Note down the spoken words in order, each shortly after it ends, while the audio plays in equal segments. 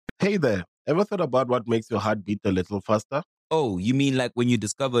Hey there, ever thought about what makes your heart beat a little faster? Oh, you mean like when you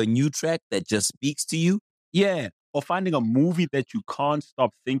discover a new track that just speaks to you? Yeah, or finding a movie that you can't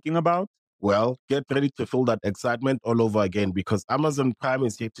stop thinking about. Well, get ready to feel that excitement all over again because Amazon Prime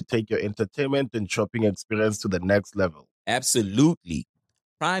is here to take your entertainment and shopping experience to the next level. Absolutely.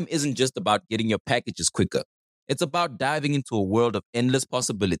 Prime isn't just about getting your packages quicker. It's about diving into a world of endless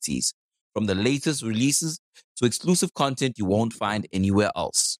possibilities, from the latest releases to exclusive content you won't find anywhere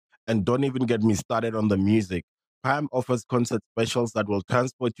else. And don't even get me started on the music. Prime offers concert specials that will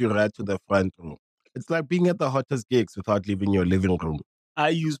transport you right to the front row. It's like being at the hottest gigs without leaving your living room. I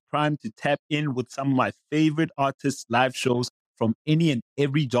use Prime to tap in with some of my favorite artists' live shows from any and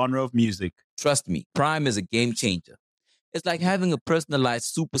every genre of music. Trust me, Prime is a game changer. It's like having a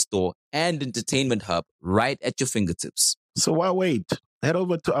personalized superstore and entertainment hub right at your fingertips. So why wait? Head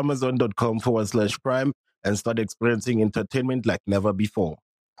over to amazon.com/prime and start experiencing entertainment like never before.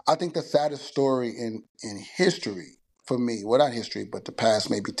 I think the saddest story in history for me, well, not history, but the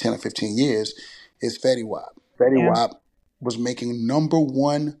past maybe 10 or 15 years, is Fetty Wap. Fetty Wap was making number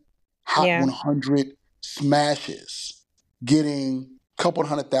one Hot 100 smashes, getting a couple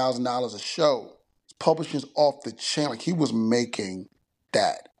 $100,000 a show. Publishing's off the chain. Like, he was making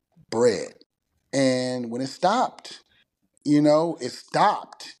that bread. And when it stopped, it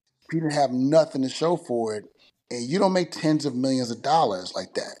stopped. He didn't have nothing to show for it. And you don't make tens of millions of dollars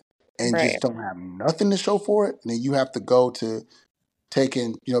like that and just don't have nothing to show for it. And then you have to go to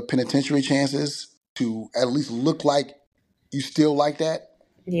taking, penitentiary chances to at least look like you still like that.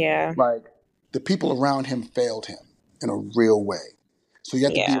 Yeah. Like, the people around him failed him in a real way. So you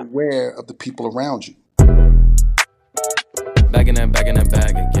have to be aware of the people around you. Back in that bag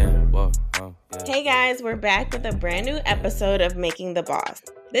again. Whoa, yeah. Hey guys, we're back with a brand new episode of Making the Boss.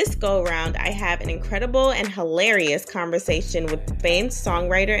 This go round, I have an incredible and hilarious conversation with famed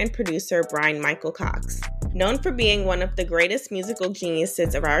songwriter and producer Bryan-Michael Cox. Known for being one of the greatest musical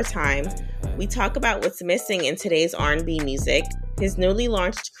geniuses of our time, we talk about what's missing in today's R&B music, his newly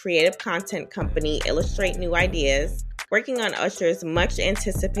launched creative content company Illustrate New Ideas, working on Usher's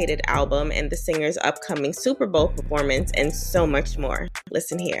much-anticipated album and the singer's upcoming Super Bowl performance, and so much more.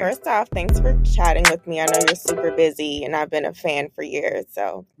 Listen here. First off, thanks for chatting with me. I know you're super busy, and I've been a fan for years,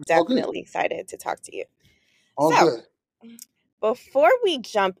 so definitely excited to talk to you. All good. Before we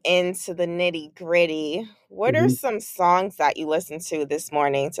jump into the nitty-gritty, what are some songs that you listened to this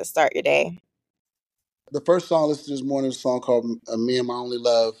morning to start your day? The first song I listened to this morning is a song called Me and My Only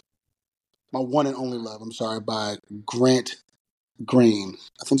Love. My One and Only Love, by Grant Green.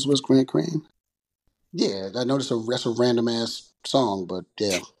 I think it was Grant Green. Yeah, I know that's a random ass song, but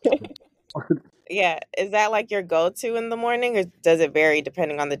yeah. Yeah, is that like your go-to in the morning, or does it vary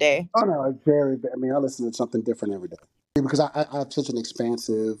depending on the day? Oh no, it's very. I mean, I listen to something different every day because I have such an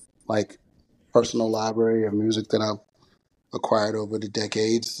expansive, personal library of music that I've acquired over the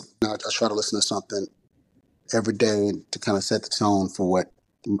decades. I try to listen to something every day to kind of set the tone for what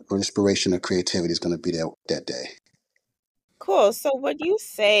inspiration or creativity is going to be that day. Cool. So would you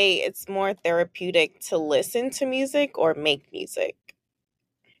say it's more therapeutic to listen to music or make music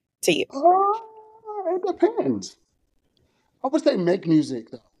to you? It depends. I would say make music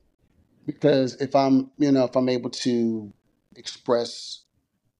though, because if I'm able to express,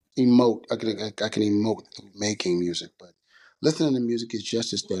 emote, I can emote through making music. But listening to music is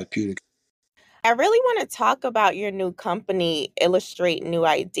just as therapeutic. I really want to talk about your new company, Illustrate New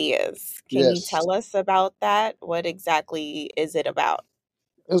Ideas. Can you tell us about that? What exactly is it about?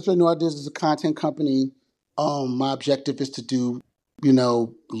 Illustrate New Ideas is a content company. My objective is to do,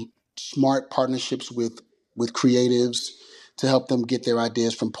 smart partnerships with creatives to help them get their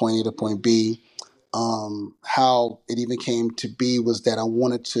ideas from point A to point B. How it even came to be was that I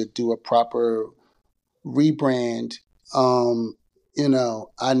wanted to do a proper rebrand.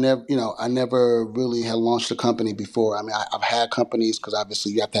 I never really had launched a company before. I mean, I've had companies because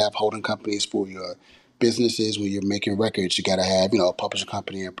obviously you have to have holding companies for your businesses. When you're making records, you got to have, a publishing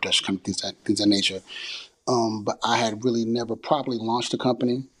company and production company, things of that nature. But I had really never properly launched a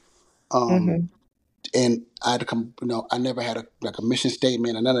company. And I had to come, I never had a mission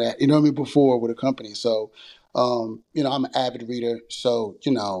statement or none of that, before with a company. So, I'm an avid reader. So,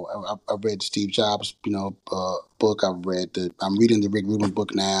 I read Steve Jobs, book. I'm reading the Rick Rubin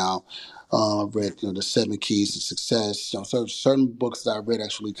book now. I've read, the 7 Keys to Success. So certain books that I read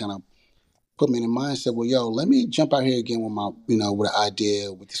actually kind of put me in the mindset, well, let me jump out here again with my, with an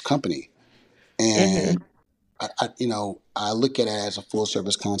idea with this company. And I look at it as a full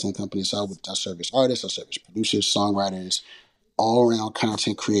service content company. So I service artists, I service producers, songwriters, all around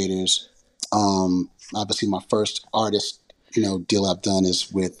content creators. Obviously, my first artist deal I've done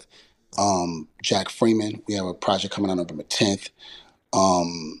is with Jack Freeman. We have a project coming out November 10th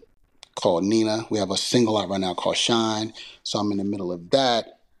called Nina. We have a single out right now called Shine. So I'm in the middle of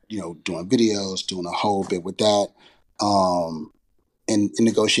that, doing videos, doing a whole bit with that. In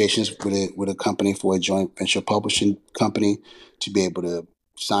negotiations with a company for a joint venture publishing company to be able to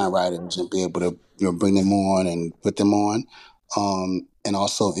sign writers and be able to bring them on and put them on, and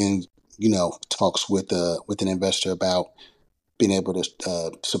also in talks with an investor about being able to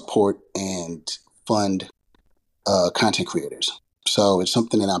support and fund content creators. So it's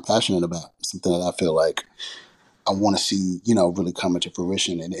something that I'm passionate about. It's something that I feel like I want to see really come into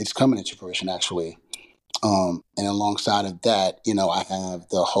fruition, and it's coming into fruition actually. And alongside of that, I have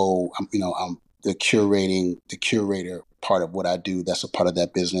the whole, I'm the curator part of what I do. That's a part of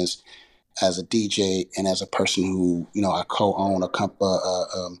that business as a DJ and as a person who, I co-own a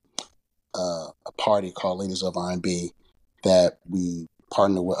party called Ladies of R&B that we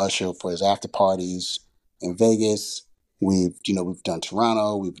partner with Usher for his after parties in Vegas. We've done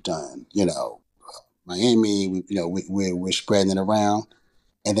Toronto, we've done, Miami. We're spreading it around.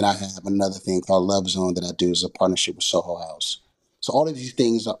 And then I have another thing called Love Zone that I do as a partnership with Soho House. So all of these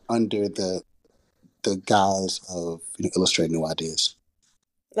things are under the guise of illustrating new ideas.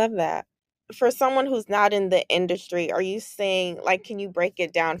 Love that. For someone who's not in the industry, are you saying, like, can you break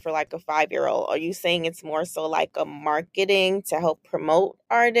it down for like a 5-year-old? Are you saying it's more so like a marketing to help promote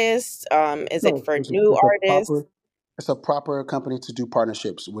artists? Is it No, for new artists? it's a proper company to do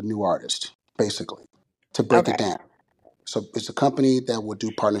partnerships with new artists, basically, to break it Okay. down. So it's a company that will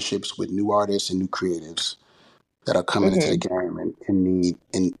do partnerships with new artists and new creatives that are coming into the Mm-hmm. game and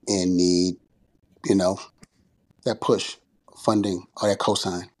need that push funding or that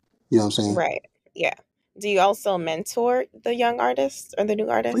cosign. You know what I'm saying? Right. Yeah. Do you also mentor the young artists or the new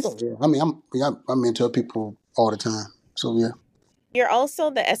Oh, artists? yeah. I mean, I mentor people all the time. So yeah. You're also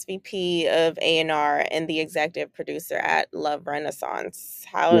the SVP of A&R and the executive producer at Love Renaissance.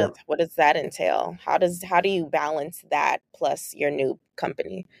 Yeah. What does that entail? How do you balance that plus your new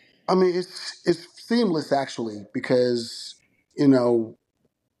company? I mean, it's seamless actually because you know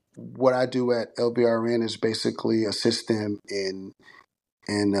what I do at LBRN is basically assist them in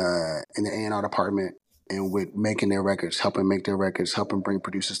the A&R department and with making their records, helping make their records, helping bring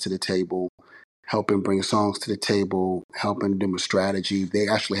producers to the table, helping bring songs to the table, helping them with strategy. They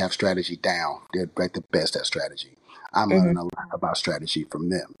actually have strategy down. They're like the best at strategy. I'm learning Mm-hmm. a lot about strategy from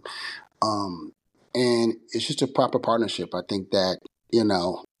them. Um, and it's just a proper partnership. I think that, you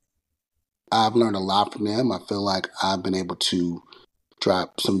know, I've learned a lot from them. I feel like I've been able to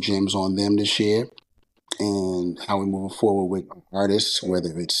drop some gems on them this year and how we're moving forward with artists,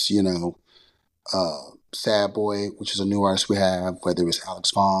 whether it's, Sad Boy, which is a new artist we have, whether it's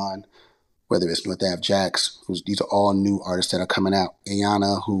Alex Vaughn, whether it's North Ave Jax, these are all new artists that are coming out.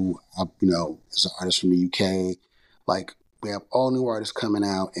 Ayana, who is an artist from the UK. Like we have all new artists coming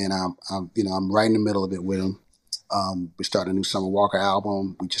out, and I'm right in the middle of it with them. We started a new Summer Walker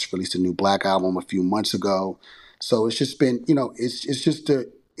album. We just released a new Black album a few months ago. So it's just been, it's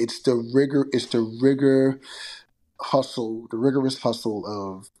the rigorous hustle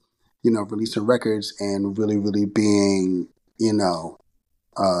of releasing records and really, really being,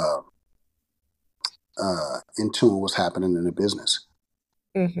 uh, in tune with what's happening in the business.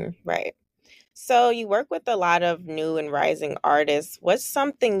 Mm-hmm. Right. So you work with a lot of new and rising artists. What's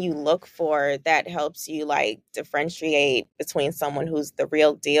something you look for that helps you like differentiate between someone who's the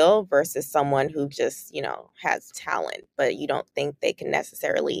real deal versus someone who just, has talent, but you don't think they can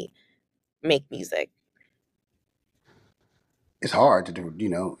necessarily make music? It's hard to do.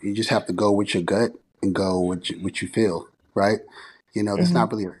 You just have to go with your gut and go with what you feel, right? There's Mm-hmm.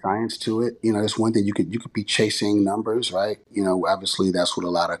 not really a science to it. There's one thing you could be chasing numbers, right? Obviously that's what a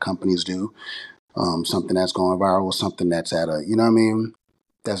lot of companies do. Something that's going viral, something that's at a, what I mean,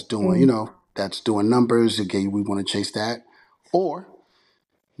 that's doing, that's doing numbers. Okay, we want to chase that, or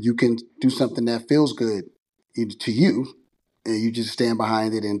you can do something that feels good to you, and you just stand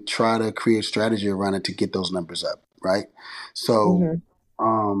behind it and try to create strategy around it to get those numbers up, right? So, Mm-hmm.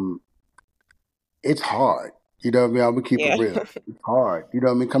 um, it's hard. You know what I mean? I'm gonna keep it Yeah. real. It's hard. You know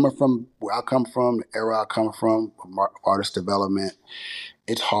what I mean? Coming from where I come from, the era I come from, artist development,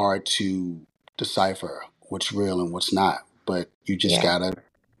 it's hard to decipher what's real and what's not. But you just Yeah. gotta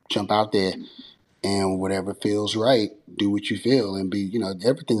jump out there and whatever feels right, do what you feel and be.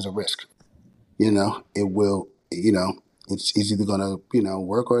 Everything's a risk. It will. It's either gonna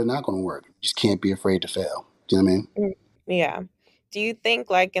work or it's not gonna work. You just can't be afraid to fail. Do you know what I mean? Mm, yeah. Do you think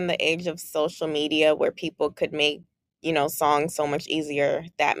like in the age of social media where people could make, songs so much easier,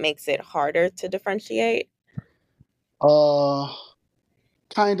 that makes it harder to differentiate? Uh,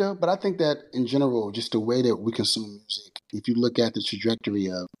 kind of, but I think that in general, just the way that we consume music, if you look at the trajectory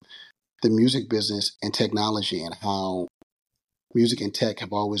of the music business and technology and how music and tech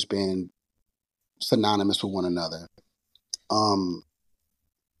have always been synonymous with one another. Um,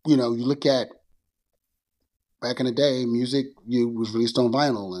 you look at back in the day, music was released on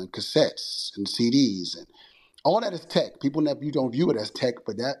vinyl and cassettes and CDs, and all that is tech. People never you don't view it as tech,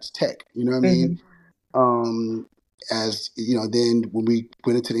 but that's tech. You know what I Hmm. mean? Um, as you know, then when we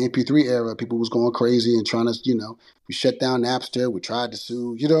went into the MP3 era, people was going crazy and trying to, we shut down Napster. We tried to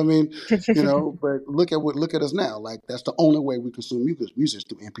sue. You know what I mean? But look at us now. Like that's the only way we consume music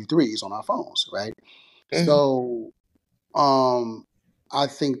through MP3s on our phones, right? Hmm. So, I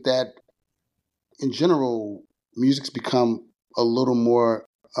think that in general, music's become a little more.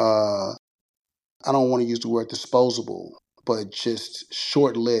 I don't want to use the word disposable, but just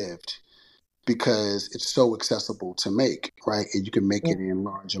short lived because it's so accessible to make, right? And you can make Yeah. it in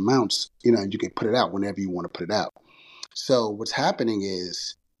large amounts, and you can put it out whenever you want to put it out. So what's happening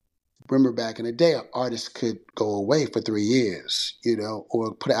is, remember back in the day, an artist could go away for 3 years,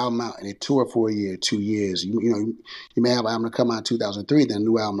 or put an album out and it tour for a year, 2 years. You may have an album to come out in 2003, then a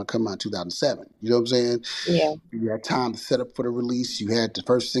new album to come out in 2007. You know what I'm saying? Yeah. You had time to set up for the release. You had the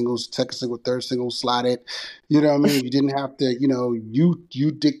first single, second single, third single slotted. You know what I mean? You didn't have to,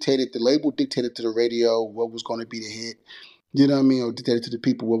 you dictated, the label dictated to the radio what was going to be the hit. You know what I mean? Or dictated to the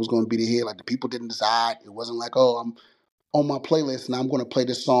people what was going to be the hit. Like the people didn't decide. It wasn't like, oh, I'm on my playlist and I'm going to play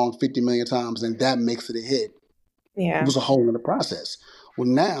this song 50 million times and that makes it a hit. It Yeah. was a whole other process. Well,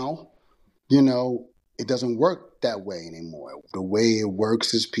 now, you know, it doesn't work that way anymore. The way it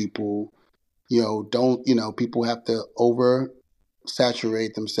works is people people have to over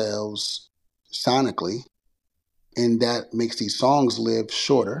saturate themselves sonically, and that makes these songs live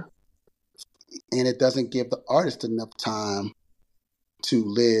shorter, and it doesn't give the artist enough time to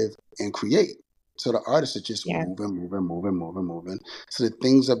live and create. So the artists are just Yeah. moving. So the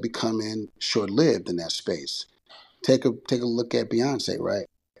things are becoming short lived in that space. Take a look at Beyonce, right?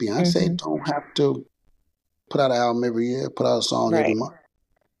 Beyonce Hmm. don't have to put out an album every year, put out a song every Right. month.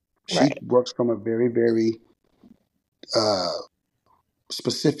 She Right. works from a very, very uh,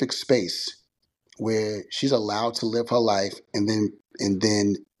 specific space where she's allowed to live her life and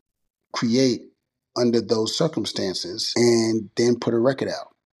then create under those circumstances and then put a record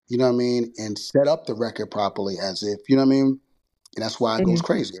out. You know what I mean? And set up the record properly as if, you know what I mean? And that's why it goes Hmm.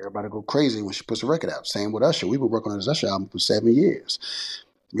 crazy. Everybody go crazy when she puts a record out. Same with Usher. We were working on this Usher album for 7 years.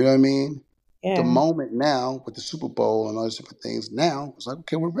 You know what I mean? The Yeah. moment now with the Super Bowl and all these different things, now it's like,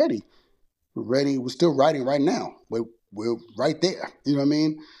 okay, we're ready. We're ready. We're still writing right now. We're right there. You know what I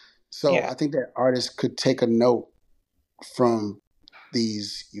mean? So Yeah. I think that artists could take a note from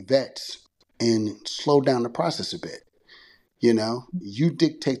these vets and slow down the process a bit. You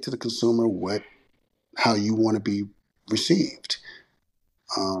dictate to the consumer how you want to be received,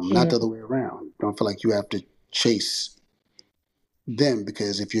 not Yeah. the other way around. Don't feel like you have to chase them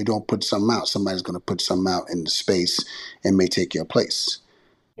because if you don't put something out, somebody's going to put something out in the space and may take your place.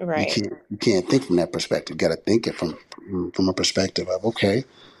 You Right. can't think from that perspective. You got to think it from a perspective of, okay,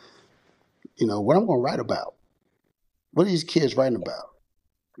 what I'm going to write about. What are these kids writing about?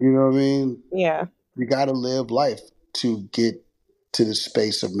 You know what I mean? Yeah. You got to live life to get to the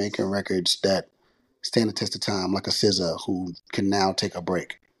space of making records that stand the test of time, like a SZA who can now take a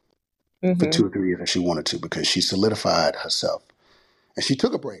break for Hmm. 2 or 3 years if she wanted to because she solidified herself and she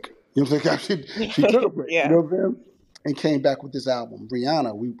took a break. You know what I'm saying? She took a break. You Yeah. know what I'm saying? And came back with this album.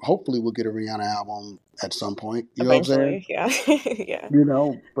 Rihanna, we hopefully will get a Rihanna album at some point. You know what I'm saying? Eventually. Yeah.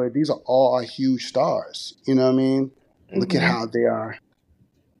 Yeah. But these are all huge stars. You know what I mean? Look at Hmm. how they are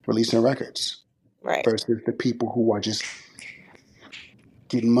releasing records Right. versus the people who are just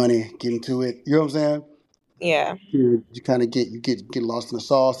getting money, getting to it. You know what I'm saying? Yeah. You kind of get lost in the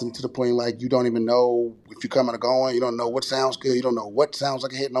sauce, and to the point like you don't even know if you're coming or going. You don't know what sounds good. You don't know what sounds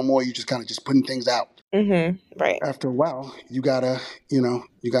like a hit no more. You just kind of just putting things out. Hmm. Right. After a while, you gotta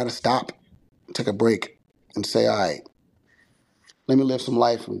stop, take a break, and say, all right, let me live some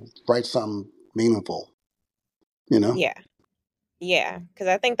life and write something meaningful. You know, Yeah. Yeah, because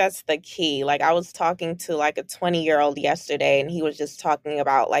I think that's the key. Like, I was talking to like a 20-year-old yesterday, and he was just talking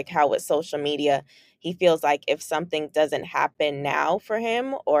about like how with social media, he feels like if something doesn't happen now for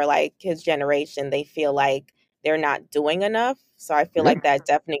him or like his generation, they feel like they're not doing enough. So I feel yeah, like that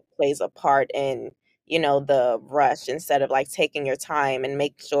definitely plays a part in, the rush instead of like taking your time and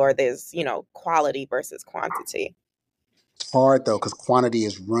make sure there's, quality versus quantity. it's hard though because quantity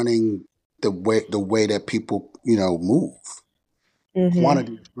is running the way that people move. Mm-hmm.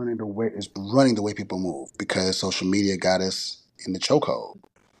 Quantity is running the way people move because social media got us in the chokehold.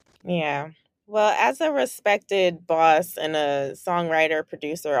 Yeah. Well, as a respected boss and a songwriter,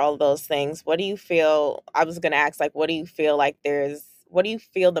 producer, all those things, what do you feel? I was going to ask, like, what do you feel like what do you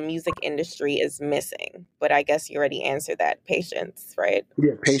feel the music industry is missing? But I guess you already answered that. Patience, right?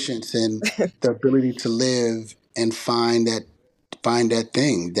 Yeah, patience and the ability to live and find that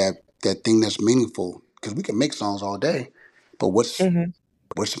thing that thing that's meaningful. Because we can make songs all day, but Mm-hmm.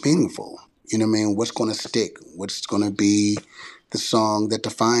 what's meaningful? You know what I mean? What's going to stick? What's going to be the song that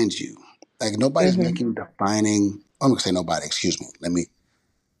defines you? Like nobody's Mm-hmm. making defining. I'm going to say nobody. Excuse me. Let me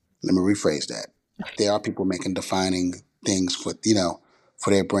rephrase that. There are people making defining things for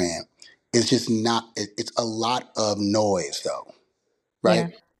their brand. It's just not. It's a lot of noise though, right?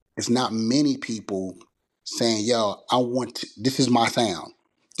 Yeah. It's not many people saying, "Yo, this is my sound.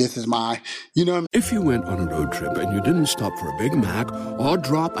 This is my," you know what I mean? If you went on a road trip and you didn't stop for a Big Mac or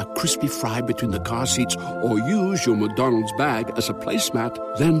drop a crispy fry between the car seats or use your McDonald's bag as a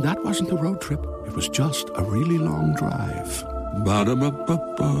placemat, then that wasn't a road trip. It was just a really long drive.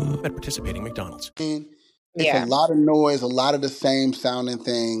 Ba-da-ba-ba-ba. At participating McDonald's. It's a Yeah. lot of noise, a lot of the same sounding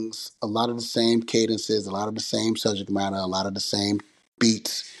things, a lot of the same cadences, a lot of the same subject matter, a lot of the same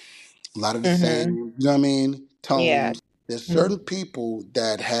beats, a lot of the Mm-hmm. same, you know what I mean, Yeah. tones. There's certain people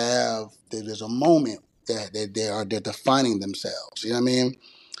there's a moment that they're defining themselves, you know what I mean?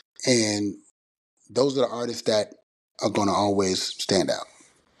 And those are the artists that are going to always stand out.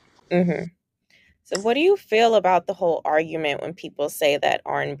 Mm-hmm. So what do you feel about the whole argument when people say that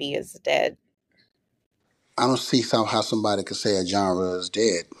R&B is dead? I don't see how somebody could say a genre is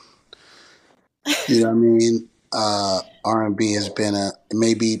dead. You know what I mean? R&B has been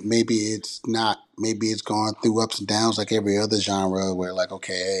maybe it's not, maybe it's gone through ups and downs like every other genre where like,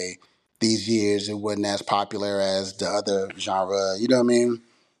 okay, hey, these years it wasn't as popular as the other genre, you know what I mean?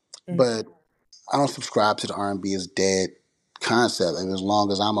 Mm. But I don't subscribe to the R&B is dead concept. And as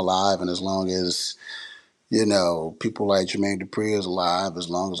long as I'm alive and as long as, people like Jermaine Dupri is alive, as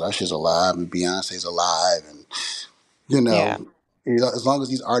long as Usher's alive and Beyonce's alive and, you Yeah. know, as long as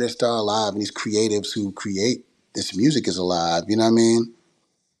these artists are alive and these creatives who create this music is alive, you know what I mean?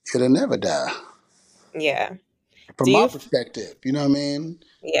 It'll never die. Yeah. From Do my you perspective, you know what I mean?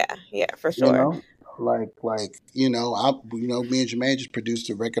 Yeah, yeah, for You sure. know, me and Jermaine just produced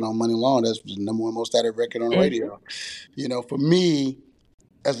a record on Money Long. That's the number one most added record on the Mhm. radio. For me,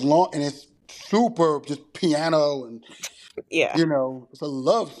 and it's super just piano and Yeah. it's a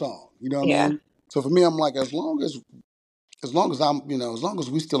love song. You know what I Yeah. mean? So for me, I'm like, as long as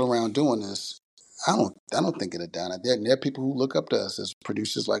we still around doing this, I don't think it'll die. There are people who look up to us as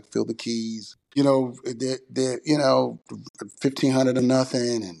producers like Phil the Keys. They're 1500 or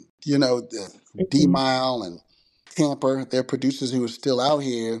nothing, and the D Mhm. Mile and Camper. They're producers who are still out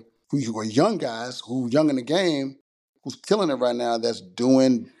here, who are young guys, who young in the game, who's killing it right now. That's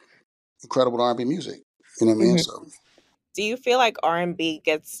doing incredible R&B music. You know what I mean? Mhm. So Do you feel like R&B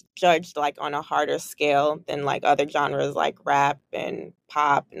gets judged like on a harder scale than like other genres like rap and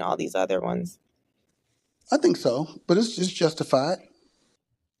pop and all these other ones? I think so, but it's justified.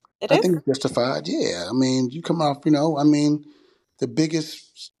 It I think is? it's justified. Yeah, I mean, you come off, the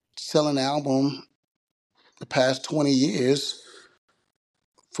biggest selling album the past 20 years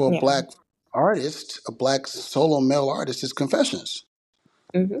for a Yeah. black artist, a black solo male artist, is Confessions.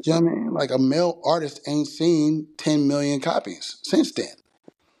 Mhm. Do you know what I mean? Like a male artist ain't seen 10 million copies since then.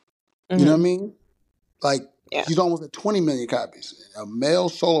 You know what I Mhm. mean? Like Yeah. he's almost at 20 million copies. A male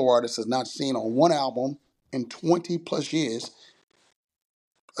solo artist has not seen on one album in 20 plus years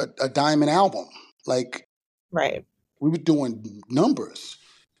a diamond album. Like Right. we were doing numbers.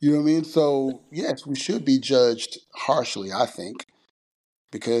 You know what I mean? So yes, we should be judged harshly, I think,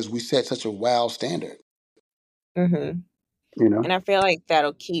 because we set such a wild standard. Mhm. You know? And I feel like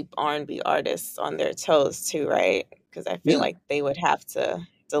that'll keep R&B artists on their toes too, right? Because I feel Yeah, like they would have to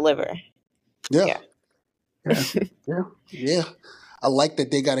deliver. yeah, Yeah. yeah, yeah, yeah. I like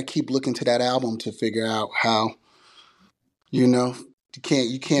that they got to keep looking to that album to figure out how. You know,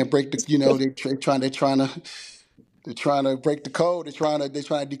 you can't break the. They're trying to break the code. They're trying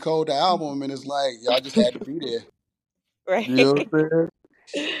to decode the album, and it's like y'all just had to be there. You know Right. what I'm saying?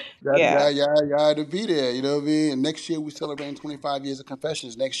 Yeah. Y'all had to be there. You know what I mean? And next year we celebrating 25 years of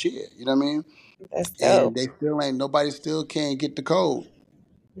Confessions. Next year, you know what I mean? That's And dope. they still ain't. Nobody still can't get the code.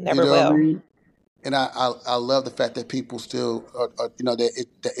 You Never know what I will. mean? And I love the fact that people still,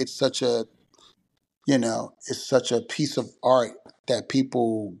 that it's such a, it's such a piece of art that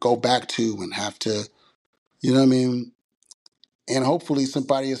people go back to and have to, you know what I mean? And hopefully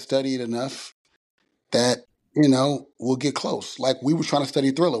somebody has studied enough that we'll get close. Like we were trying to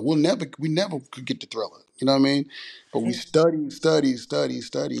study Thriller. We never could get to Thriller. You know what I mean? But we study, and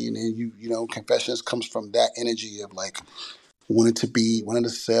then Confessions comes from that energy of like wanting to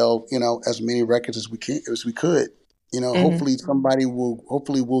sell, as many records as we could. Hopefully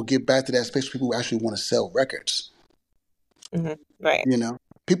hopefully we'll get back to that space where people actually want to sell records. Right.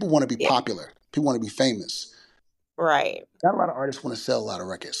 People want to be popular. People want to be famous. Right. Not a lot of artists want to sell a lot of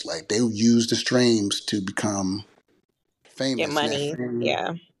records. Like they use the streams to become famous. Get money. And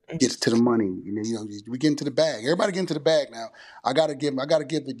that fame gets to the money. We get into the bag. Everybody get into the bag now. I gotta give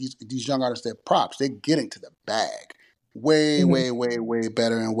these young artists their props. They're getting to the bag way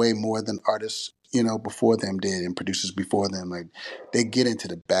better and way more than artists before them did and producers before them. Like they get into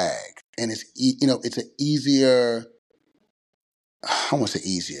the bag, and it's it's an easier. I don't want to say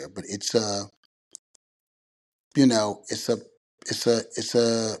easier, but it's it's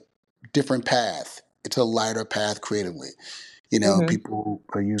a different path. It's a lighter path creatively. People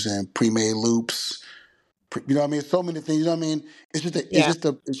are using pre-made loops. You know what I mean? So many things. You know what I mean?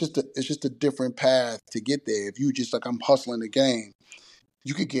 It's just a different path to get there. If you just like I'm hustling the game,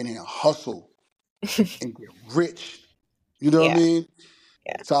 you could get in and hustle and get rich. You know what I mean?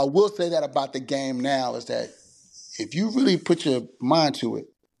 Yeah. So I will say that about the game now is that if you really put your mind to it,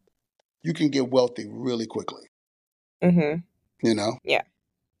 you can get wealthy really quickly. Yeah.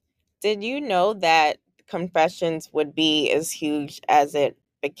 Did you know that Confessions would be as huge as it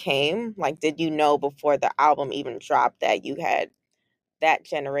became? Like, did you know before the album even dropped that you had that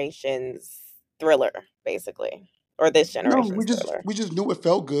generation's Thriller, basically, or this No, generation's Thriller? we just knew it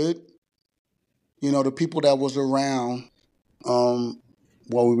felt good. The people that was around while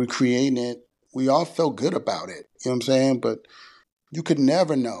we were creating it, we all felt good about it. You know what I'm saying? But you could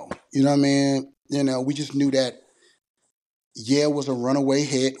never know. You know what I mean? We just knew that Yeah was a runaway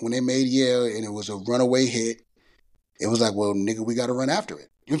hit when they made Yeah, and it was a runaway hit. It was like, well, nigga, we got to run after it.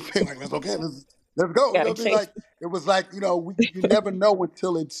 You know what I'm saying? Like, that's okay. Let's go. You know what I mean? Like, it was like, you never know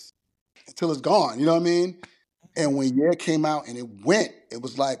until it's gone. You know what I mean? And when Yeah came out and it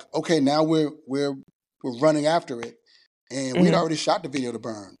was like, okay, now we're running after it. And we'd already shot the video to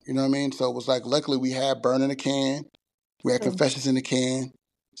Burn. You know what I mean? So it was like, luckily we had Burn in the can. We had Confessions in the can.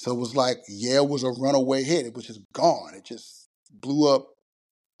 So it was like, Yeah was a runaway hit. It was just gone. It just blew up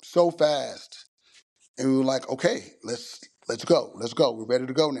so fast. And we were like, okay, let's go. Let's go. We're ready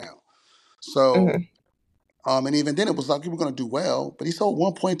to go now. So, and even then it was like, we were going to do well, but he sold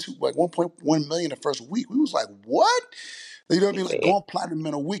 1.1 million the first week. We was like, what? You know what I mean? Like going platinum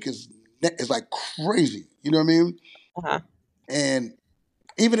in a week is like crazy. You know what I mean? And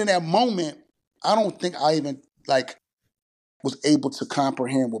even in that moment, I don't think I even like was able to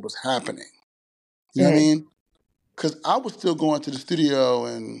comprehend what was happening. You know what I mean? Because I was still going to the studio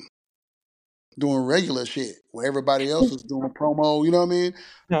and doing regular shit where everybody else was doing promo. You know what I mean?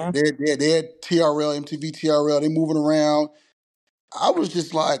 They're TRL, MTV TRL. They moving around. I was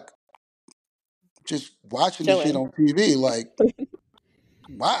just like, just watching this shit on TV, like,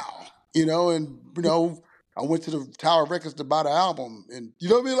 wow. And I went to the Tower Records to buy the album, and you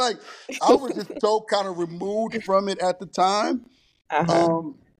know what I mean? Like, I was just so kind of removed from it at the time. I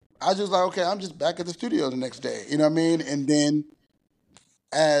was just like, okay, I'm just back at the studio the next day. You know what I mean? And then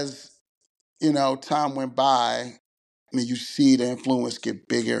as time went by, I mean, you see the influence get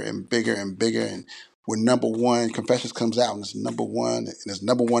bigger and bigger and bigger, and we're number one. Confessions comes out, and it's number one, and it's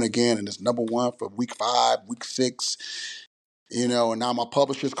number one again, and it's number one for week 5, week 6. And now my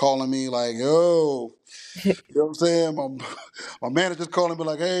publisher's calling me like, yo, you know what I'm saying? My manager's calling me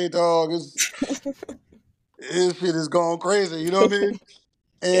like, hey, dog, this shit is going crazy. You know what I mean?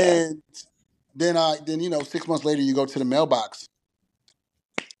 And then 6 months later, you go to the mailbox.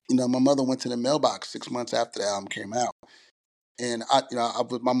 My mother went to the mailbox 6 months after the album came out. And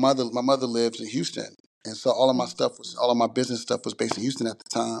my mother lives in Houston. And so all of my business stuff was based in Houston at the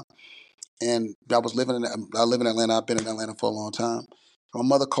time. And I live in Atlanta. I've been in Atlanta for a long time. My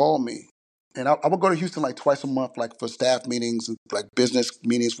mother called me. And I would go to Houston like twice a month, like for staff meetings and like business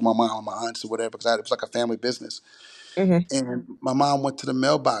meetings for my mom and my aunts or whatever, because it was like a family business. And my mom went to the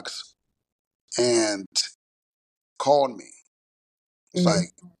mailbox and called me. It's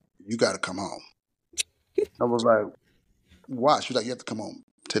like, you got to come home. I was like, why? She was like, you have to come home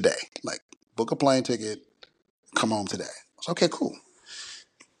today. Like, book a plane ticket, come home today. I was like, okay, cool.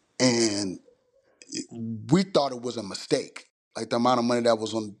 And we thought it was a mistake. Like the amount of money that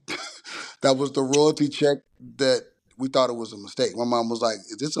was on, that was the royalty check, that we thought it was a mistake. My mom was like,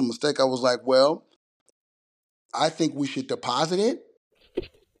 is this a mistake? I was like, well, I think we should deposit it.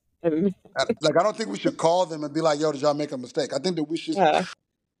 Like, I don't think we should call them and be like, yo, did y'all make a mistake? I think that we should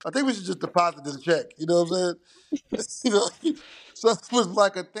I think we should just deposit this check. You know what I'm saying? So it was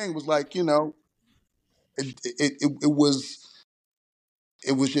like a thing. It was like it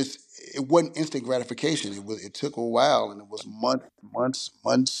was just it wasn't instant gratification. It took a while, and it was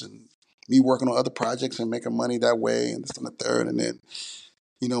months, and me working on other projects and making money that way, and this and the third, and then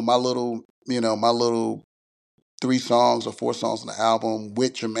my little 3 songs or 4 songs on the album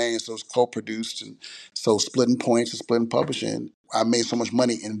with Jermaine, so it's co-produced, and so splitting points and splitting publishing. I made so much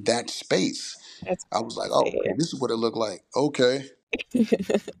money in that space. That's I was like, oh, okay, crazy. this is what it looked like. Okay,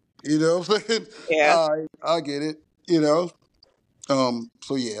 you know what I'm saying? Yeah. All right, I get it. You know,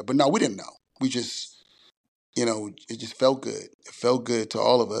 so yeah, but no, we didn't know. We just, it just felt good. It felt good to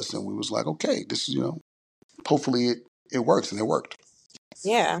all of us, and we was like, okay, this is, hopefully it works, and it worked.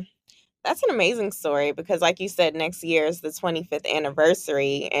 Yeah. That's an amazing story because, like you said, next year is the 25th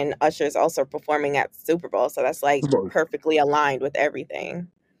anniversary, and Usher is also performing at the Super Bowl. So that's like perfectly aligned with everything.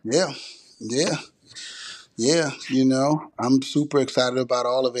 Yeah, yeah, yeah. I'm super excited about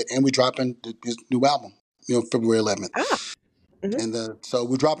all of it, and we're dropping his new album, February 11th. Ah. Hmm. And so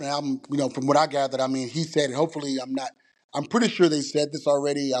we're dropping an album. From what I gathered, I mean, he said, hopefully, I'm not. I'm pretty sure they said this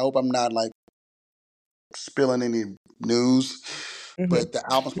already. I hope I'm not like spilling any news, Hmm. but the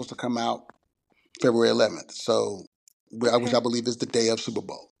album's supposed to come out February 11th. So, which Okay. I believe is the day of Super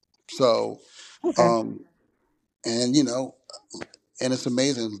Bowl. So, Okay. um, and and it's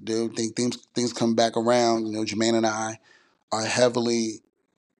amazing, dude. Things come back around. Jermaine and I are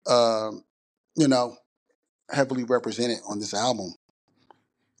um, you know, heavily represented on this album.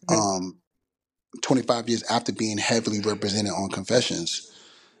 Hmm. 25 years after being heavily represented on Confessions,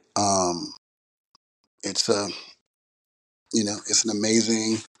 um, it's a, it's an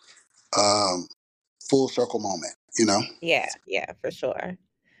amazing um, full circle moment. Yeah. Yeah, for sure.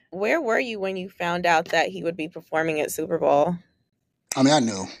 Where were you when you found out that he would be performing at Super Bowl? I mean, I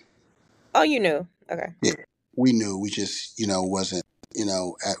knew. Oh, you knew. Okay. Yeah, we knew. We just, wasn't,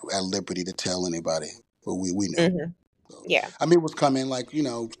 at liberty to tell anybody, but we knew. Hmm. So, Yeah. I mean, it was coming. Like,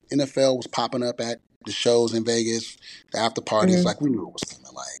 NFL was popping up at the shows in Vegas, the after parties. Hmm. Like, we knew it was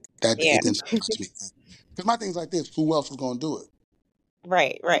coming. Like that, Yeah. it didn't surprise me. Because my thing's like this: who else was going to do it?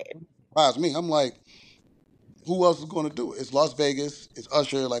 Right. Right. Surprise me. I'm like, who else is going to do it? It's Las Vegas. It's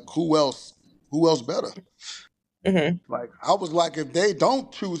Usher. Like, who else? Who else better? Hmm. Like, I was like, if they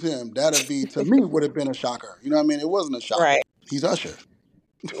don't choose him, that'd be, to me, would have been a shocker. You know what I mean? It wasn't a shock. Right. He's Usher.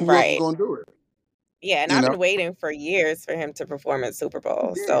 Who else is Right. going to do it? Yeah, and You I've know? been waiting for years for him to perform at Super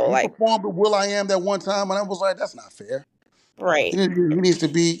Bowl. Yeah, So he like, performed with Will I Am that one time, and I was like, that's not fair. right. He needs to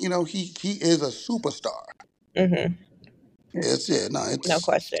be, he is a superstar. Hmm. No It's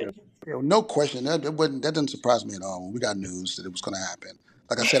question. no question. That doesn't surprise me at all. When we got news that it was going to happen.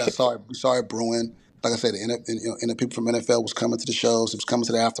 Like I said, we saw it brewing. Like I said, the people from NFL was coming to the shows. It was coming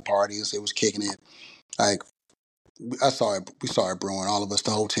to the after parties. It was kicking it. Like I saw it. We saw it brewing. All of us,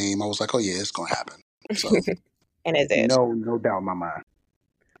 the whole team. I was like, oh yeah, it's going to happen. So And it did. no doubt in my mind.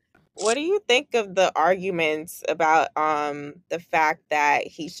 What do you think of the arguments about the fact that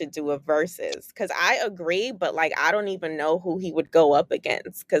he should do a versus? Cuz I agree, but like I don't even know who he would go up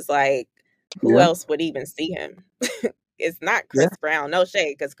against cuz like who Yeah, else would even see him? It's not yeah, Chris Brown. No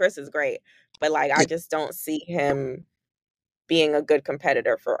shade cuz Chris is great, but like I yeah. just don't see him being a good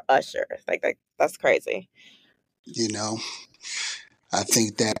competitor for Usher. Like that's crazy. You know, I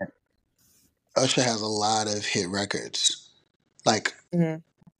think that Usher has a lot of hit records. Like Mhm.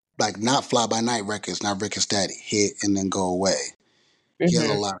 like not fly by night records, not records that hit and then go away. He has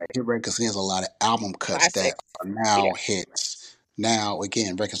a Mhm. lot of hit records. And he has a lot of album cuts that Classics. are Yeah. now hits. Now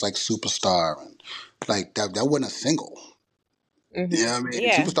again, records like Superstar and like that wasn't a single. You know Mhm. what I mean?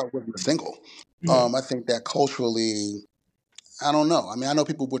 Yeah. Superstar wasn't a single. Mhm. I think that culturally, I don't know. I mean, I know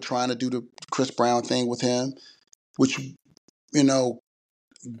people were trying to do the Chris Brown thing with him, which you know,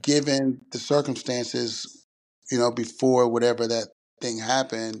 given the circumstances, before whatever that thing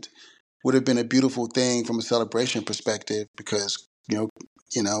happened, would have been a beautiful thing from a celebration perspective because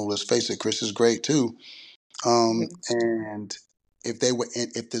let's face it, Chris is great too. Mhm. And if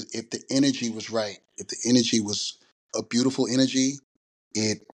the energy was right, if the energy was a beautiful energy,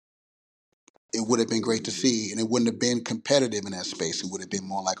 it it would have been great to see, and it wouldn't have been competitive in that space. It would have been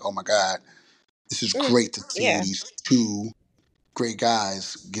more like, oh my God, this is Mm. great to see Yeah. these two great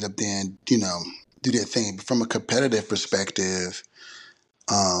guys get up there and do their thing. But from a competitive perspective,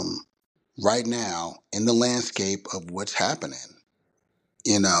 um, right now in the landscape of what's happening,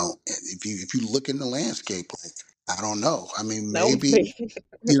 if you look in the landscape, like I don't know. I mean, Nope. maybe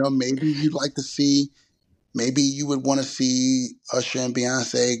you'd like to see. Maybe you would want to see Usher and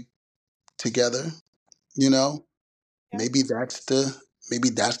Beyonce together. You know, Yeah. maybe that's the maybe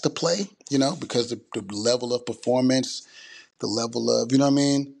that's the play, because the level of performance, the level of,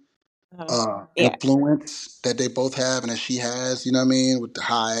 Uh-huh. Yeah. influence that they both have and that she has, with the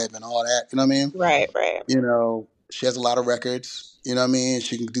Hive and all that, Right. Right. She has a lot of records, she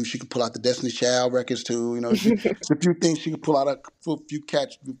can pull out the Destiny Child records too, it's a few things she can pull out a few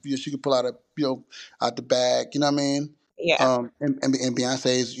she can pull out out the bag, Yeah. And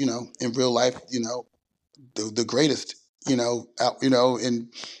Beyonce's, in real life, the greatest, out, and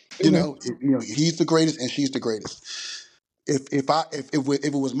Hmm. he's the greatest and she's the greatest. If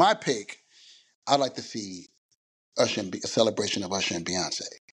it was my pick, I'd like to see a celebration of Usher and Beyonce.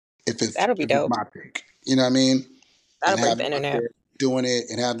 That'll be If it's dope. my pick, you know what I mean, That'll and break have the them up internet. there doing it,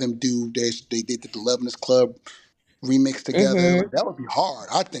 and have them do they did the Loveness Club remix together. Hmm. Like that would be hard.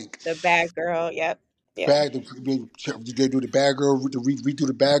 I think The bad girl. Yep. Yeah. bag they do the bad girl redo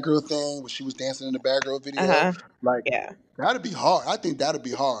the bad girl thing when she was dancing in the bad girl Uh video. huh. Like Yeah. that'd be hard. I think that'd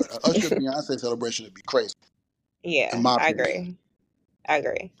be hard. A Usher Beyonce celebration would be crazy, in Yeah. my I opinion. agree. I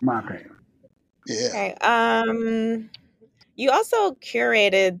agree. My opinion. Yeah. Okay. You also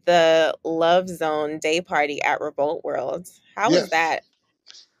curated the Love Zone Day Party at Revolt World. How was Yes. that?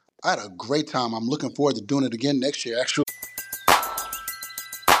 I had a great time. I'm looking forward to doing it again next year, actually.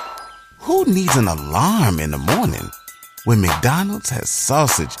 Who needs an alarm in the morning when McDonald's has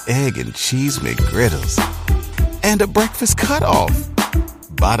sausage, egg, and cheese McGriddles and a breakfast cutoff?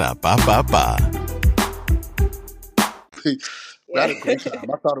 Ba-da-ba-ba-ba. I had Yeah. a great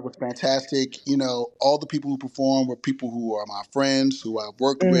time. I thought it was fantastic. All the people who performed were people who are my friends, who I've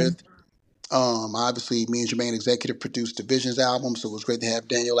worked Mm, with. Obviously, me and Jermaine executive produced the Visions album, so it was great to have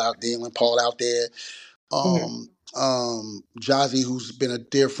Daniel and Paul out there. mhm, Jazzy, who's been a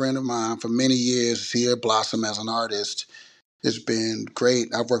dear friend of mine for many years, is here, blossom as an artist. It's been great.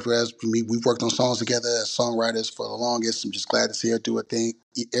 We've worked on songs together as songwriters for the longest. I'm just glad to see her do a thing.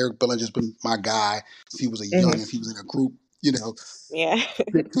 Eric Billinger's been my guy since he was a mhm. youngin'. He was in a group, Yeah.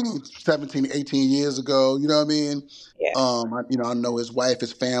 15, 17, 18 years ago. You know what I mean? Yeah. I know his wife,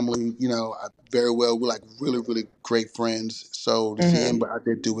 his family, very well. We're like really, really great friends. So to see him Mhm, out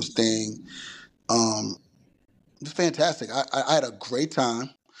there do his thing, um, it's fantastic. I had a great time.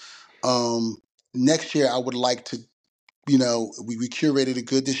 Um, Next year, I would like to, we curated it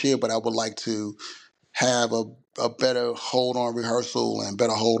good this year, but I would like to have a better hold on rehearsal and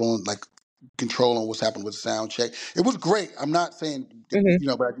better hold on like control on what's happened with sound check. It was great. I'm not saying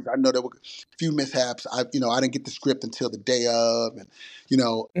mhm, but I know there were a few mishaps. I didn't get the script until the day of, and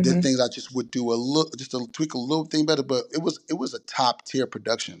there's mhm. things I just would do a little, just to tweak a little thing better. But it was a top tier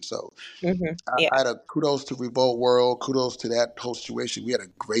production. So Mhm. I Yeah. had a kudos to Revolt World, kudos to that whole situation. We had a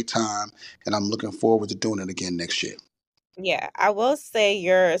great time, and I'm looking forward to doing it again next year. Yeah. I will say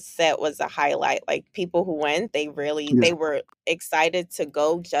your set was a highlight. Like people who went, Yeah, they were excited to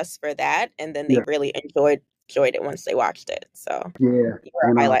go just for that, and then they yeah, really enjoyed it once they watched it. So yeah. you were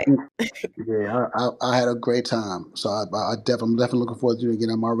And a highlight. yeah, I had a great time. So I'm definitely looking forward to doing it again.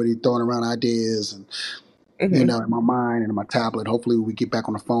 I'm already throwing around ideas and Hmm. in my mind and in my tablet. Hopefully, we get back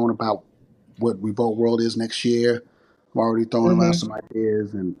on the phone about what Revolt World is next year. I'm already throwing around Hmm. some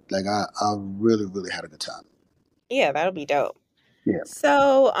ideas, and like I really, really had a good time. Yeah, that'll be dope. Yeah.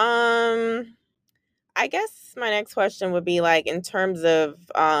 So, I guess my next question would be like in terms of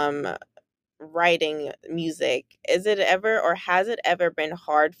writing music, is it ever or has it ever been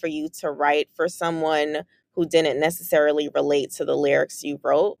hard for you to write for someone who didn't necessarily relate to the lyrics you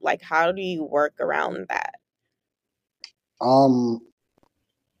wrote? Like how do you work around that? Um,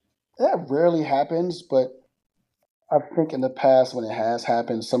 that rarely happens, but I think in the past when it has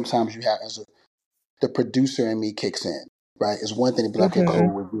happened, sometimes you have the producer in me kicks in. Right, it's one thing to be like, okay, Mhm.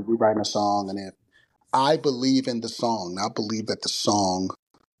 cool, we're writing a song, and if I believe in the song, and I believe that the song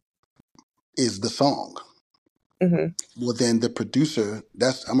is the song. Mhm. Well, then the producer,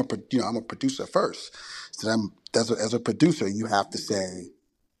 I'm a producer first. So as a producer, you have to say,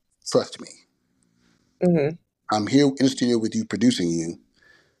 trust me. Mhm. I'm here in the studio with you, producing you.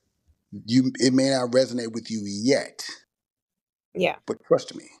 It may not resonate with you yet, Yeah. but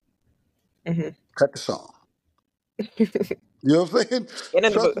trust me. Mhm. Cut the song. You know what I'm saying? Get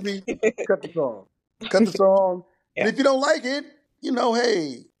in the Trust booth. me. Cut the song. Cut the song. And Yeah. if you don't like it,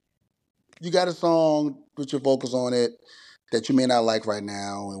 hey, you got a song with your vocals on it that you may not like right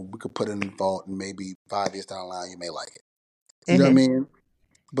now, and we could put it in the vault, and maybe 5 years down the line, you may like it. You know what I Mhm. mean?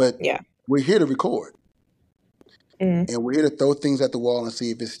 But Yeah. we're here to record, Mhm. and we're here to throw things at the wall and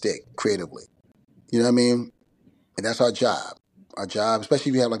see if it stick creatively. You know what I mean? And that's our job. Our job, especially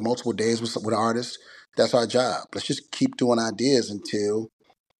if you have like multiple days with artists, that's our job. Let's just keep doing ideas until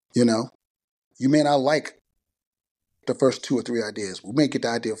you know you may not like the first 2 or 3 ideas. We may get the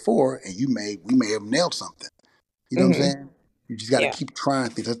idea 4, and we may have nailed something. You know what I'm Mhm. saying? You just got to Yeah. keep trying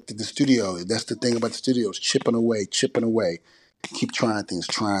things. That's the studio. That's the thing about the studio. Is chipping away, chipping away. Keep trying things,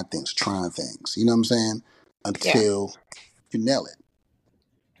 trying things, trying things. You know what I'm saying? Yeah. Until you nail it.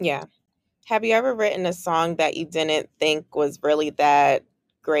 Yeah. Have you ever written a song that you didn't think was really that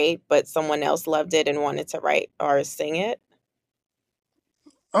great, but someone else loved it and wanted to write or sing it?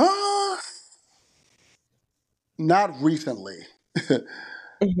 Uh, Not recently.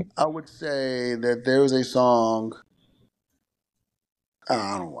 Mhm. I would say that there was a song.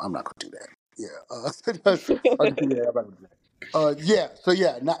 I don't. I'm not gonna do that. Yeah. I just, yeah. I'm not gonna do that. Yeah. So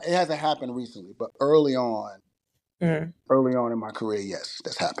yeah, it hasn't happened recently, but Mhm. early on in my career, yes,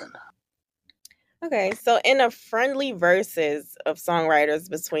 that's happened. Okay, so in a friendly versus of songwriters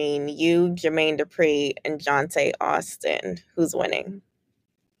between you, Jermaine Dupri, and Jonte Austin, who's winning?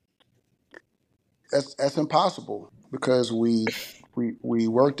 That's impossible because we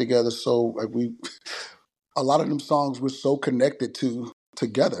work together. So like we a lot of them songs we're so connected to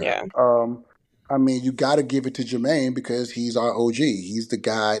together. Yeah. I mean, you got to give it to Jermaine because he's our OG. He's the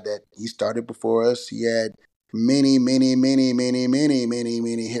guy that he started before us. He had many, many, many, many, many, many,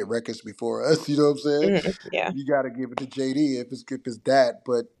 many hit records before us. You know what I'm saying? Yeah. You got to give it to JD if it's that.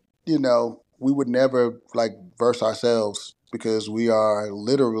 But we would never like verse ourselves because we are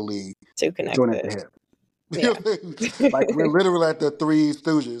literally Too joined at the connected. hip. You know Yeah. what I'm saying? Like we're literally at the Three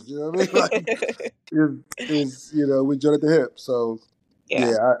Stooges. You know what I mean? Like we joined at the hip. So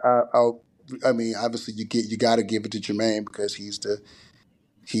Yeah. yeah, I mean, obviously you got to give it to Jermaine because he's the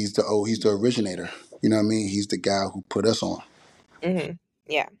originator. You know what I mean? He's the guy who put us on. hmm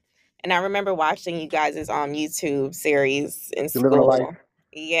Yeah. And I remember watching you guys' YouTube series in You living a life. school.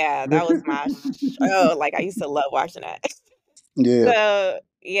 Yeah, that was my show. Like I used to love watching that. Yeah. So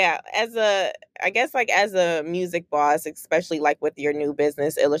yeah, I guess like as a music boss, especially like with your new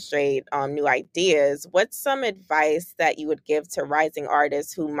business, Illustrate new ideas, what's some advice that you would give to rising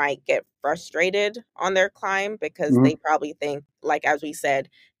artists who might get frustrated on their climb because hmm they probably think, like as we said,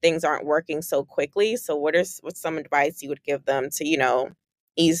 things aren't working so quickly. So what's some advice you would give them to,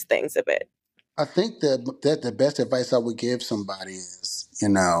 ease things a bit? I think that the best advice I would give somebody is,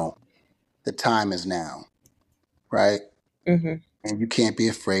 the time is now, right? Hmm And you can't be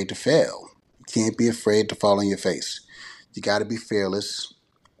afraid to fail. You can't be afraid to fall on your face. You got to be fearless,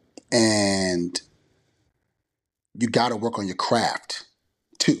 and you got to work on your craft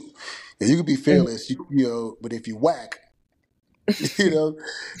too. And you can be fearless, but if you whack, you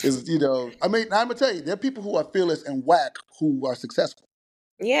know, I mean, I'm gonna tell you, there are people who are fearless and whack who are successful.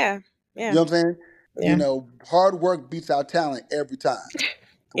 Yeah. You Yeah. know what I'm saying? Yeah. Hard work beats out talent every time.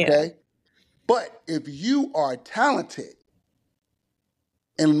 Yeah. Okay, but if you are talented,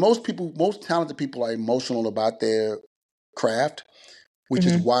 and most talented people are emotional about their craft, which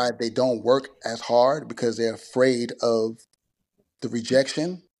is hmm why they don't work as hard because they're afraid of the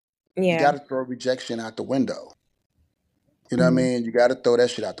rejection. You got Yeah. to throw rejection out the window. You know what I hmm mean? You got to throw that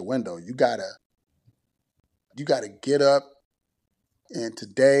shit out the window. You gotta get up, and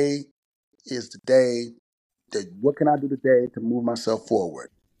today is the day that what can I do today to move myself forward?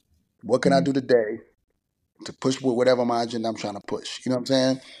 What can I do today to push with whatever my agenda I'm trying to push? You know what I'm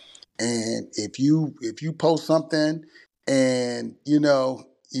saying? And if you post something and you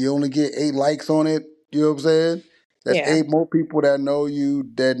only get 8 likes on it, you know what I'm saying? That's Yeah. 8 more people that know you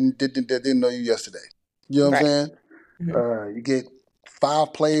that didn't know you yesterday. You know what I'm Right. saying? hmm You get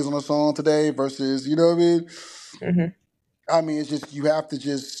 5 plays on a song today versus, you know what I mean? hmm I mean, it's just you have to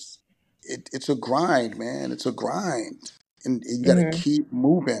just it's a grind, man. It's a grind, and you got to hmm keep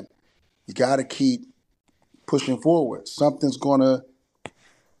moving. You got to keep pushing forward. Something's gonna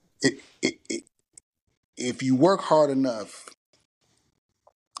it, if you work hard enough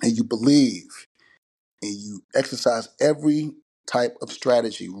and you believe and you exercise every type of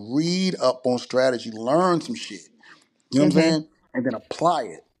strategy, read up on strategy, learn some shit. You know what I'm hmm saying, and then apply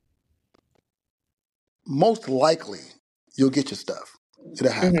it. Most likely, you'll get your stuff.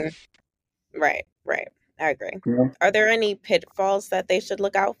 It'll happen. hmm Right, right. I agree. You know? Are there any pitfalls that they should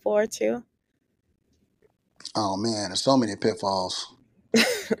look out for too? Oh man, there's so many pitfalls.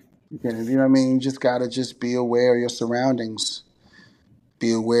 You know what I mean? You just gotta just be aware of your surroundings.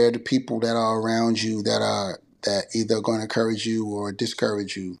 Be aware of the people that are around you that either going to encourage you or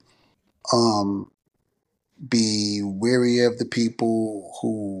discourage you. Um, be wary of the people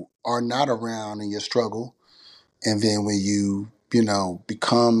who are not around in your struggle. And then when you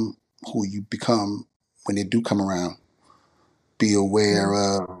become who you become when they do come around, be aware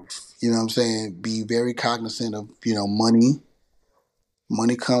Mhm. of, what I'm saying? Be very cognizant of, money.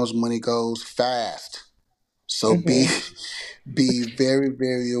 Money comes, money goes fast. So be Mm-hmm. be very,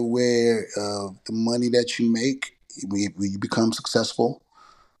 very aware of the money that you make when you become successful.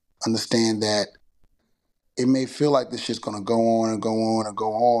 Understand that it may feel like this shit's gonna go on and go on and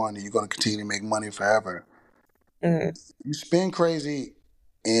go on, and you're gonna continue to make money forever. Mm-hmm. You spend crazy,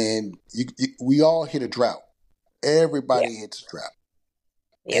 and we all hit a drought. Yeah. Everybody hits a drought.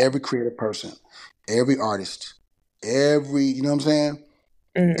 Yeah. Every creative person, every artist, every you know what I'm saying.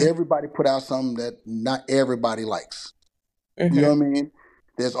 Mm-hmm. Everybody put out something that not everybody likes. You know Mm-hmm. what I mean?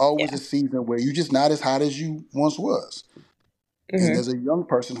 There's always Yeah. a season where you're just not as hot as you once was, and Mm-hmm. there's a young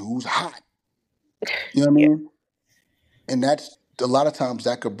person who's hot. You know what I Yeah. mean? And that's a lot of times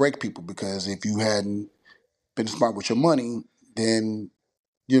that could break people because if you hadn't been smart with your money, then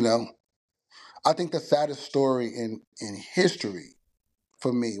you know. I think the saddest story in history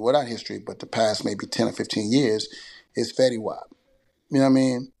for me, well not history, but the past maybe 10 or 15 years, is Fetty Wap. You know what I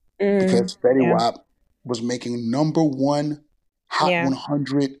mean? Mm-hmm. Because Fetty Yeah. Wap was making number one Hot Yeah.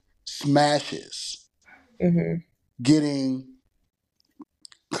 100 smashes, Mm-hmm. getting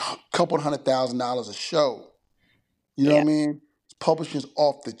a couple $100,000 a show. You know what Yeah. I mean? Publishing's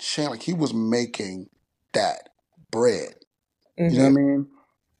off the chain. Like he was making that bread. You know what Mm-hmm. I mean?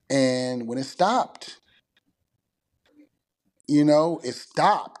 And when it stopped, it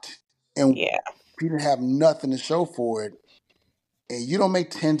stopped. And Yeah. he didn't have nothing to show for it. And you don't make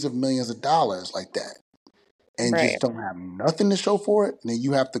tens of millions of dollars like that and Right. just don't have nothing to show for it. And then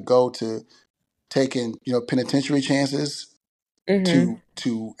you have to go to taking, penitentiary chances Mm-hmm.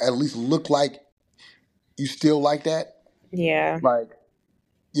 to at least look like you still like that. Yeah. Like,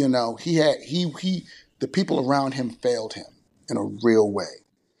 he the people around him failed him in a real way.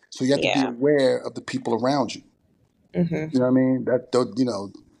 So you have to be Yeah. aware of the people around you. Mm-hmm. You know what I mean?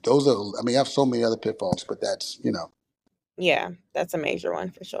 Those are. I mean, I have so many other pitfalls, but that's. Yeah. That's a major one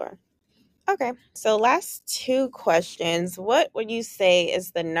for sure. Okay. So last two questions. What would you say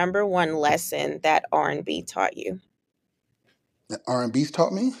is the number one lesson that R&B taught you? That R&B's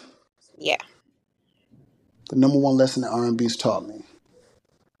taught me. Yeah. The number one lesson that R&B's taught me.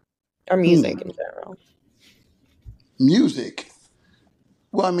 Or music Hmm. in general. Music.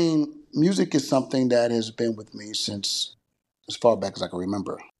 Well, I mean, music is something that has been with me since as far back as I can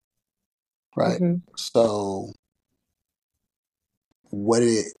remember. Right. Mm-hmm. So what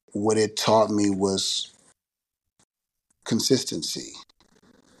it taught me was consistency,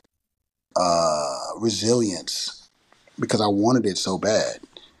 resilience, because I wanted it so bad.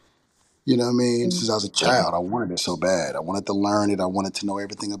 You know what I mean? Mm-hmm. Since I was a Yeah. child, I wanted it so bad. I wanted to learn it. I wanted to know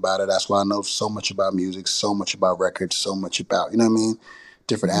everything about it. That's why I know so much about music, so much about records, so much about, you know what I mean?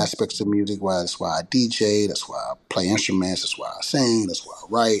 Different Mm-hmm. aspects of music. Why that's why I DJ. That's why I play instruments. That's why I sing. That's why I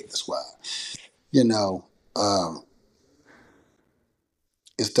write. That's why, you know, um,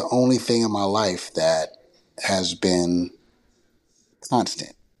 it's the only thing in my life that has been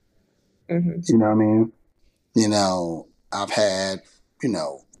constant. Mm-hmm. You know what I mean? I've had,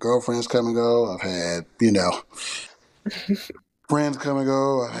 girlfriends come and go. I've had, friends come and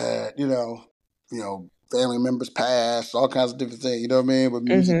go. I've had, family members pass, all kinds of different things. You know what I mean? But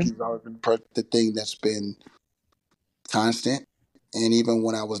music Mm-hmm. has always been the thing that's been constant. And even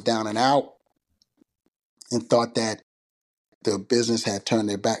when I was down and out and thought that the business had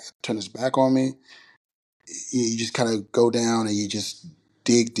turned its back on me, you just kind of go down and you just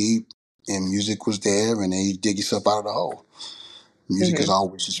dig deep. And music was there, and then you dig yourself out of the hole. Music has Mm-hmm.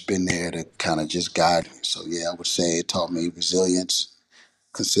 always just been there to kind of just guide me. So yeah, I would say it taught me resilience,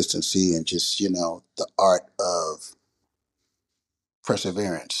 consistency, and just the art of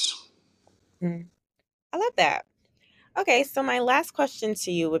perseverance. Mm-hmm. I love that. Okay, so my last question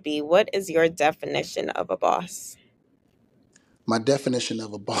to you would be, what is your definition of a boss? My definition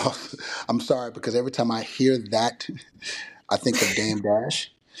of a boss, I'm sorry, because every time I hear that, I think of Dame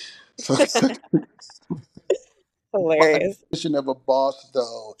Dash. So my Hilarious. definition of a boss,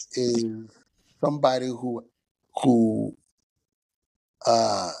 though, is somebody who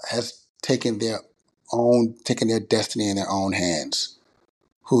has taken their destiny in their own hands.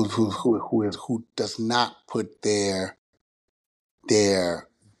 Who does not put their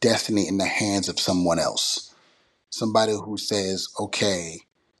destiny in the hands of someone else. Somebody who says, okay,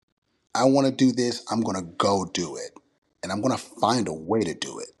 I want to do this, I'm going to go do it. And I'm going to find a way to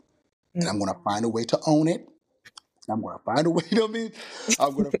do it. And I'm going to find a way to own it. And I'm going to find a way, you know what I mean?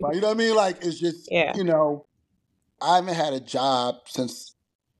 I'm going to find, you know what I mean? Like, it's just, Yeah. I haven't had a job since,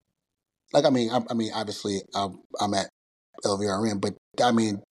 like, I mean, obviously, I'm at LVRN, but I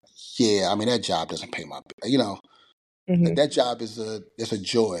mean, yeah, I mean, that job doesn't pay my, Like that job is it's a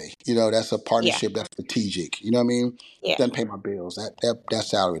joy. You know, that's a partnership that's strategic. You know what I mean? Yeah. Doesn't pay my bills. That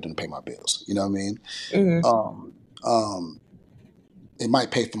salary doesn't pay my bills. You know what I mean? It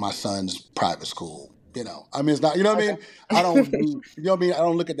might pay for my son's private school. You know, I mean, it's not. You know what I mean? I don't do. You know what I mean? I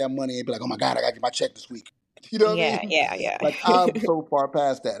don't look at that money and be like, oh my God, I got to get my check this week. You know what I mean? Yeah. Like I'm so far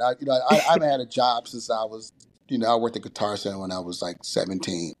past that. I haven't had a job since I was. You know, I worked at Guitar Center when I was like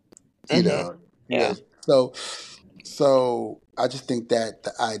 17. You know. Yeah. So I just think that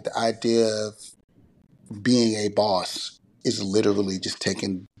the idea of being a boss is literally just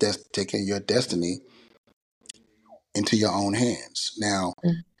taking your destiny into your own hands. Now,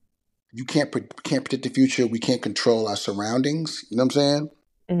 you can't predict the future. We can't control our surroundings. You know what I'm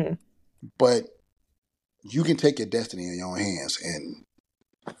saying? But you can take your destiny in your own hands and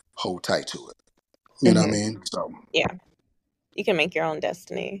hold tight to it. You know what I mean? So yeah, you can make your own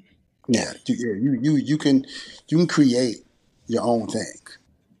destiny. Yeah, you can create your own thing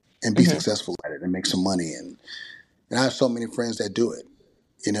and be successful at it and make some money, and I have so many friends that do it.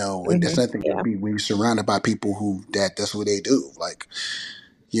 You know, and that's nothing. When you're surrounded by people who that's what they do. Like,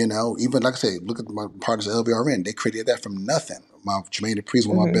 you know, even like I say, look at my partners at LVRN. They created that from nothing. My Jermaine Dupri is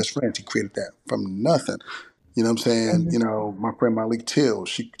one of my best friends. He created that from nothing. You know what I'm saying? You know, my friend Malik Till,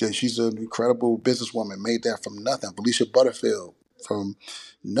 she's an incredible businesswoman, made that from nothing. Felicia Butterfield from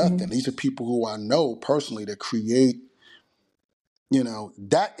nothing. These are people who I know personally that create, you know,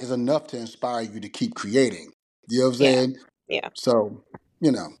 that is enough to inspire you to keep creating. You know what I'm saying? Yeah. So,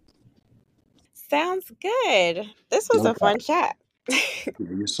 you know. Sounds good. This was a fun chat.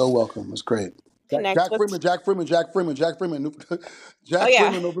 You're so welcome. It's great. Jack Freeman, November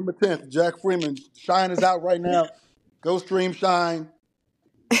 10th. Jack Freeman. Shine is out right now. Go stream Shine.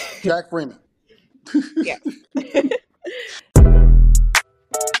 Jack Freeman. Yeah.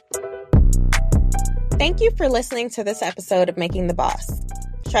 Thank you for listening to this episode of Making the Boss.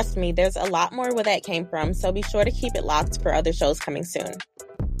 Trust me, there's a lot more where that came from, so be sure to keep it locked for other shows coming soon.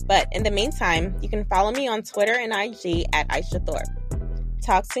 But in the meantime, you can follow me on Twitter and IG at Isha Thorpe.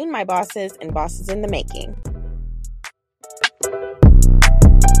 Talk soon, my bosses and bosses in the making.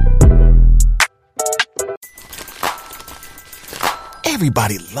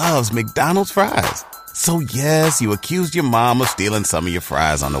 Everybody loves McDonald's fries. So yes, you accused your mom of stealing some of your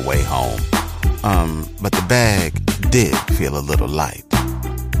fries on the way home. But the bag did feel a little light.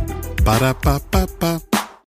 Ba-da-ba-ba-ba.